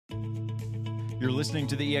You're listening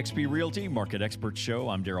to the eXp Realty Market Expert Show.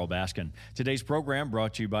 I'm Daryl Baskin. Today's program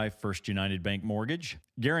brought to you by First United Bank Mortgage,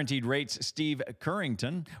 Guaranteed Rates Steve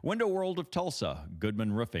Currington, Window World of Tulsa,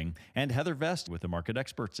 Goodman Roofing, and Heather Vest with the market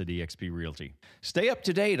experts at eXp Realty. Stay up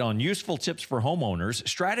to date on useful tips for homeowners,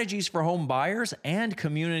 strategies for home buyers, and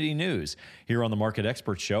community news here on the Market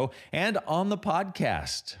Expert Show and on the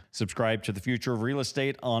podcast. Subscribe to The Future of Real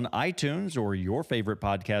Estate on iTunes or your favorite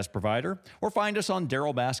podcast provider, or find us on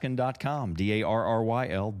darrylbaskin.com,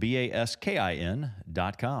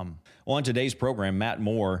 DarrylBaskin.com. Well, on today's program, Matt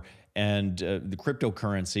Moore and the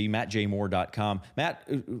cryptocurrency, mattjmoore.com. Matt,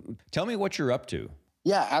 tell me what you're up to.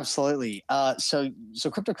 Yeah, absolutely. So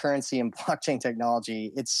cryptocurrency and blockchain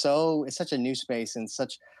technology, it's such a new space and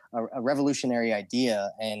such a revolutionary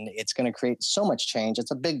idea, and it's going to create so much change.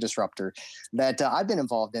 It's a big disruptor that I've been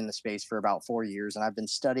involved in the space for about 4 years, and I've been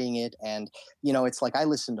studying it. And, it's like I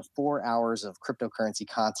listen to 4 hours of cryptocurrency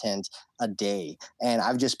content a day, and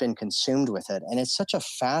I've just been consumed with it. And it's such a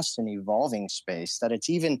fast and evolving space that it's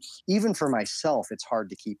even for myself, it's hard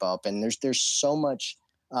to keep up. And there's so much.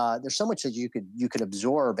 There's so much that you could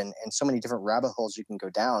absorb and so many different rabbit holes you can go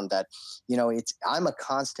down that, I'm a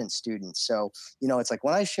constant student. So, it's like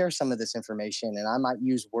when I share some of this information and I might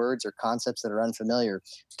use words or concepts that are unfamiliar,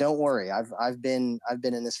 don't worry. I've been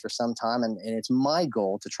in this for some time, and it's my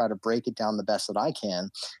goal to try to break it down the best that I can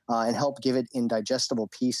and help give it in digestible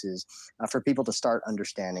pieces for people to start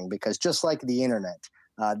understanding, because just like the internet,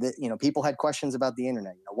 people had questions about the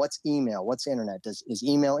internet. What's email? What's internet? Is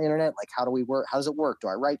email internet? Like, how do we work? How does it work? Do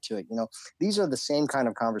I write to it? These are the same kind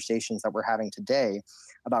of conversations that we're having today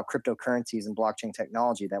about cryptocurrencies and blockchain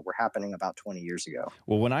technology that were happening about 20 years ago.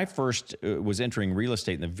 Well, when I first was entering real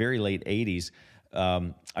estate in the very late 80s,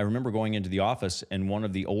 I remember going into the office, and one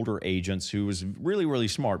of the older agents, who was really, really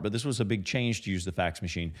smart, but this was a big change to use the fax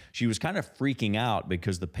machine, she was kind of freaking out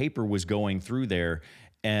because the paper was going through there,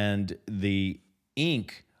 and the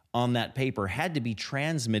ink on that paper had to be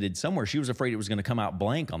transmitted somewhere. She was afraid it was going to come out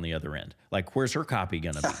blank on the other end. Like, where's her copy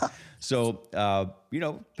going to be? So,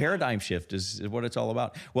 paradigm shift is what it's all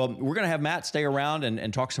about. Well, we're going to have Matt stay around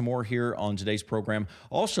and talk some more here on today's program.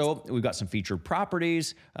 Also, we've got some featured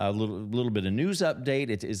properties, a little bit of news update.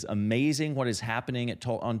 It is amazing what is happening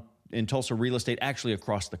in Tulsa real estate, actually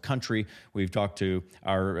across the country. We've talked to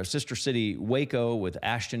our sister city, Waco, with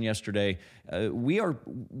Ashton yesterday. We are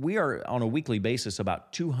on a weekly basis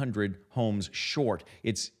about 200 homes short.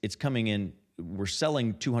 It's coming in. We're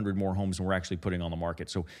selling 200 more homes than we're actually putting on the market.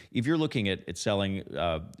 So if you're looking at selling,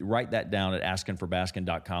 write that down at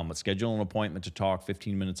askinforbaskin.com. Let's schedule an appointment to talk,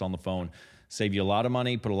 15 minutes on the phone. Save you a lot of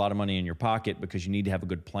money, put a lot of money in your pocket, because you need to have a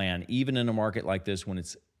good plan, even in a market like this when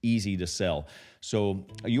it's easy to sell. So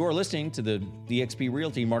you are listening to the eXp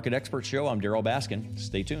Realty Market Expert Show. I'm Daryl Baskin.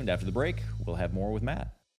 Stay tuned. After the break, we'll have more with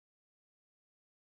Matt.